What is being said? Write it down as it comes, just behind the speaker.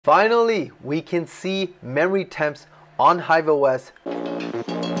Finally, we can see memory temps on Hiveos.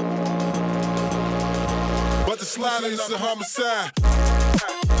 But the slide is a homicide.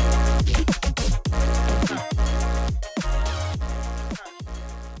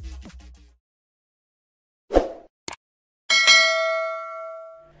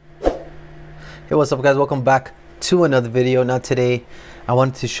 Hey, what's up guys, welcome back to another video. Now today I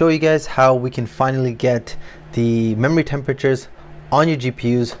wanted to show you guys how we can finally get the memory temperatures on your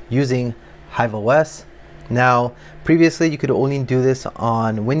GPUs using Hiveos. Now previously you could only do this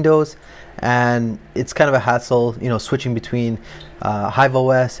on Windows, and it's kind of a hassle, you know, switching between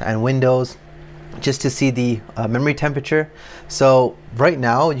Hiveos and Windows just to see the memory temperature. So right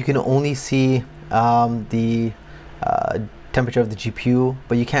now you can only see the temperature of the GPU,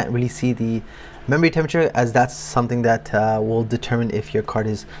 but you can't really see the memory temperature, as that's something that will determine if your card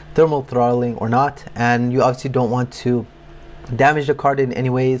is thermal throttling or not, and you obviously don't want to damage the card in any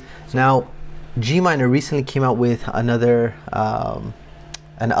ways. Now Gminer recently came out with another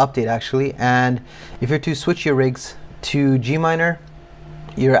an update actually, and if you're to switch your rigs to Gminer,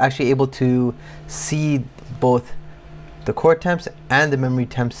 you're actually able to see both the core temps and the memory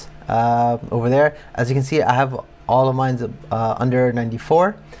temps over there. As you can see, I have all of mine's under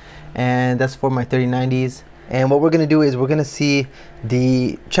 94, and that's for my 3090s. And what we're going to do is we're going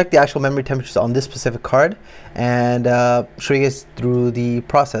to check the actual memory temperatures on this specific card and show you guys through the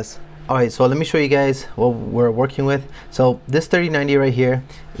process. Alright, so let me show you guys what we're working with. So this 3090 right here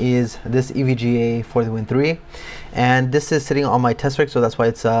is this EVGA for the Win 3, and this is sitting on my test rig, so that's why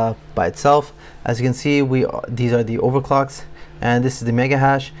it's by itself. As you can see, these are the overclocks, and this is the mega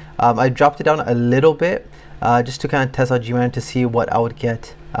hash. I dropped it down a little bit just to kind of test out Gminer to see what I would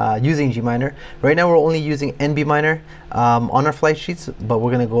get using Gminer. Right now we're only using NB miner on our flight sheets, but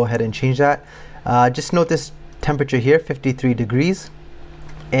we're going to go ahead and change that. Just note this temperature here, 53 degrees,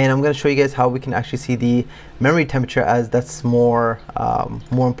 and I'm going to show you guys how we can actually see the memory temperature, as that's more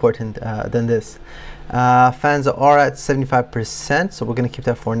important than this. Fans are at 75%, so we're going to keep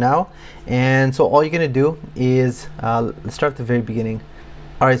that for now. And so all you're going to do is let's start at the very beginning.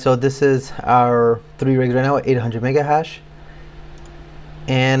 Alright, so this is our 3 rigs right now at 800 mega hash.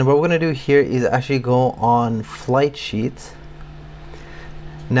 And what we're going to do here is actually go on flight sheets.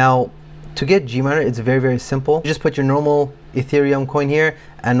 Now, to get Gminer, it's very simple. You just put your normal Ethereum coin here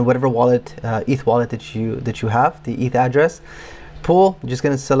and whatever wallet, ETH wallet that you have, the ETH address. Pool, you're just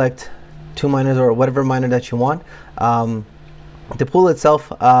going to select 2 miners or whatever miner that you want. The pool itself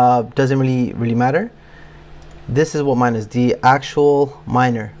doesn't really matter. This is what mine is, the actual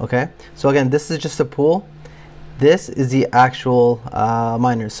miner. Okay, so again, this is just a pool. This is the actual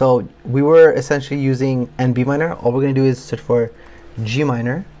miner. So we were essentially using NB miner. All we're going to do is search for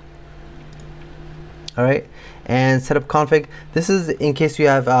Gminer. All right, and setup config. This is in case you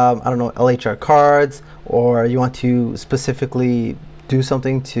have I don't know, LHR cards, or you want to specifically do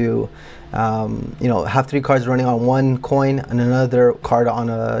something to you know, have 3 cards running on one coin and another card on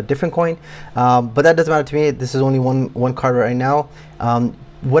a different coin, but that doesn't matter to me. This is only one card right now.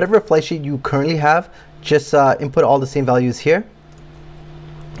 Whatever flight sheet you currently have, just input all the same values here.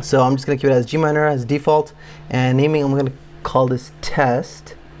 So I'm just going to keep it as Gminer as default, and naming, I'm going to call this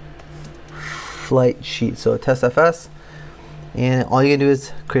test flight sheet, so test FS, and all you're going to do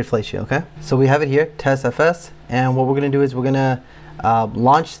is create flight sheet. Okay, so we have it here, test FS, and what we're going to do is we're going to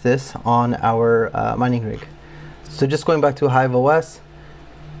launch this on our mining rig. So just going back to Hiveos,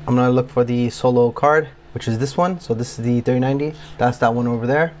 I'm going to look for the solo card, which is this one. So this is the 3090, that's that one over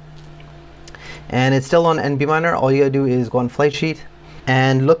there, and it's still on NB miner. All you gotta do is go on flight sheet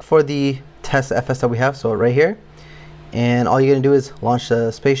and look for the test FS that we have, so right here, and all you're gonna do is launch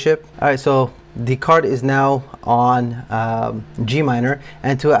the spaceship. Alright, so the card is now on Gminer,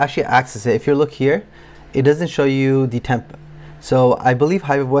 and to actually access it, if you look here, it doesn't show you the temp. So I believe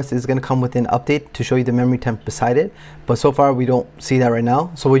Hiveos is going to come with an update to show you the memory temp beside it, but so far we don't see that right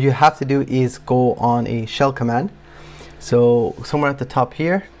now. So what you have to do is go on a shell command. So somewhere at the top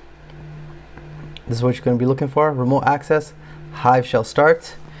here, this is what you're going to be looking for: remote access, hive shell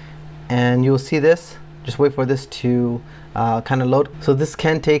start, and you'll see this. Just wait for this to kind of load. So this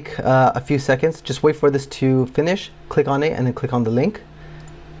can take a few seconds. Just wait for this to finish, click on it, and then click on the link.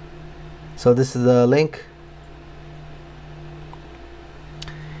 So this is the link.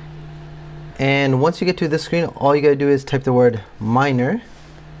 And once you get to this screen, all you gotta do is type the word miner,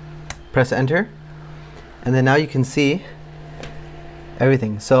 press enter, and then now you can see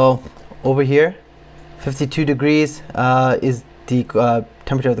everything. So over here, 52 degrees is the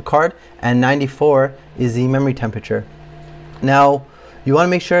temperature of the card, and 94 is the memory temperature. Now you want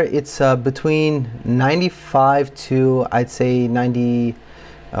to make sure it's between 95 to, I'd say, 90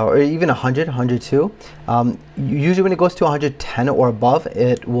 or even 100, 102. Usually when it goes to 110 or above,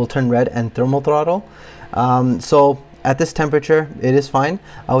 it will turn red and thermal throttle. So at this temperature, it is fine.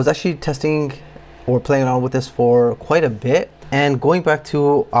 I was actually testing or playing around with this for quite a bit. And going back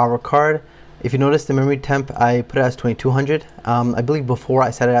to our card, if you notice the memory temp, I put it as 2200. I believe before I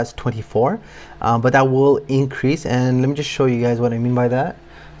set it as 24, but that will increase. And let me just show you guys what I mean by that.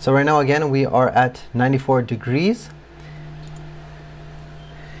 So right now, again, we are at 94 degrees.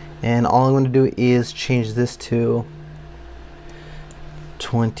 And all I'm going to do is change this to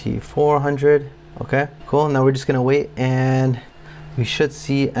 2400. Okay, cool. Now we're just going to wait and we should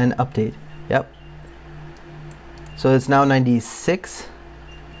see an update. Yep. So it's now 96.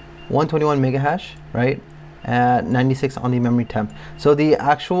 121 mega hash, right? At 96 on the memory temp. So the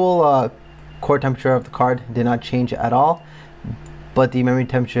actual core temperature of the card did not change at all, but the memory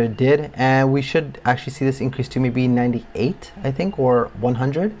temperature did, and we should actually see this increase to maybe 98, I think, or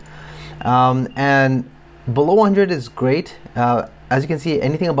 100. And below 100 is great. As you can see,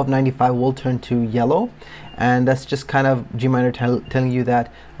 anything above 95 will turn to yellow, and that's just kind of Gminer telling you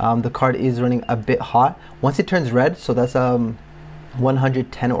that the card is running a bit hot. Once it turns red, so that's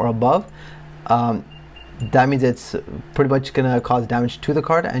 110 or above, that means it's pretty much gonna cause damage to the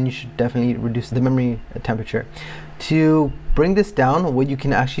card, and you should definitely reduce the memory temperature. To bring this down, what you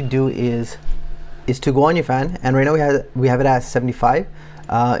can actually do is to go on your fan, and right now we have it at 75.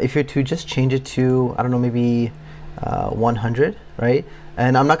 If you're to just change it to, I don't know, maybe 100, right?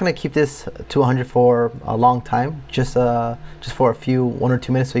 And I'm not gonna keep this to 100 for a long time, just for a few 1 or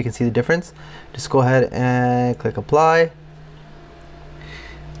 2 minutes so you can see the difference. Just go ahead and click apply.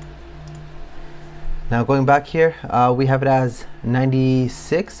 Now going back here, we have it as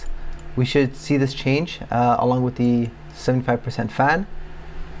 96. We should see this change along with the 75% fan.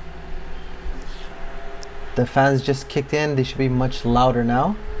 The fans just kicked in. They should be much louder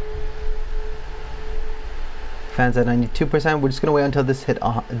now. Fans at 92%. We're just gonna wait until this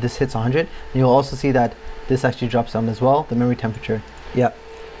hits 100. And you'll also see that this actually drops down as well, the memory temperature. Yeah.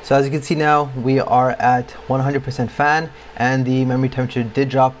 So as you can see now, we are at 100% fan, and the memory temperature did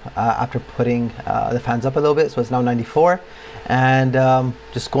drop after putting the fans up a little bit, so it's now 94. And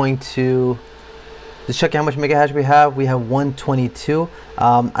just going to just check how much mega hash we have. We have 122.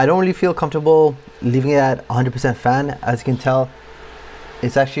 I don't really feel comfortable leaving it at 100% fan. As you can tell,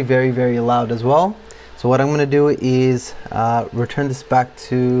 it's actually very, very loud as well. So what I'm going to do is return this back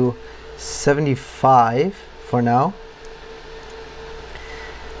to 75 for now.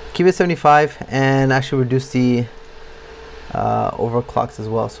 Keep it 75 and actually reduce the overclocks as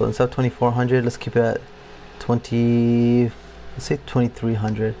well. So instead of 2400, let's keep it at 20, let's say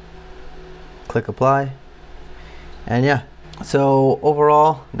 2300. Click apply. And yeah, so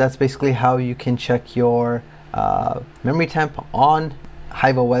overall, that's basically how you can check your memory temp on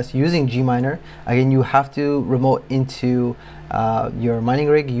Hiveos using Gminer. Again, you have to remote into your mining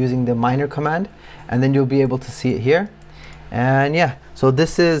rig using the miner command, and then you'll be able to see it here. And yeah, so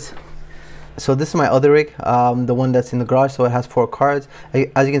this is my other rig, the one that's in the garage. So it has 4 cards.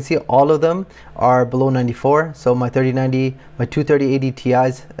 As you can see, all of them are below 94. So my 3090, my two 3080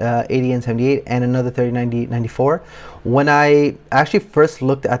 Ti's, 80 and 78, and another 3090 94. When I actually first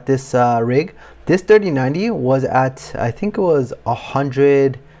looked at this rig, this 3090 was at, I think it was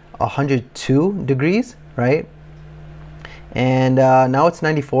 102 degrees, right? And now it's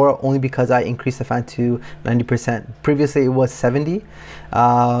 94 only because I increased the fan to 90%. Previously it was 70,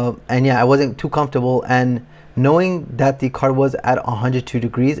 and yeah, I wasn't too comfortable, and knowing that the card was at 102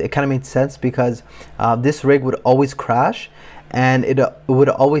 degrees, it kind of made sense because this rig would always crash, and it would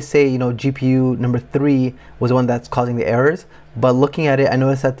always say, you know, GPU number 3 was the one that's causing the errors. But looking at it, I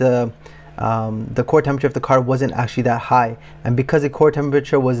noticed that the core temperature of the card wasn't actually that high, and because the core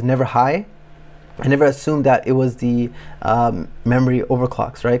temperature was never high, I never assumed that it was the memory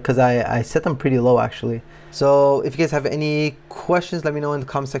overclocks, right? Because I set them pretty low actually. So if you guys have any questions, let me know in the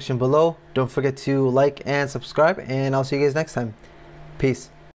comment section below. Don't forget to like and subscribe, and I'll see you guys next time. Peace.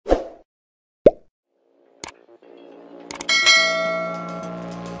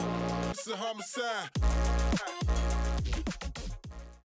 It's a homicide.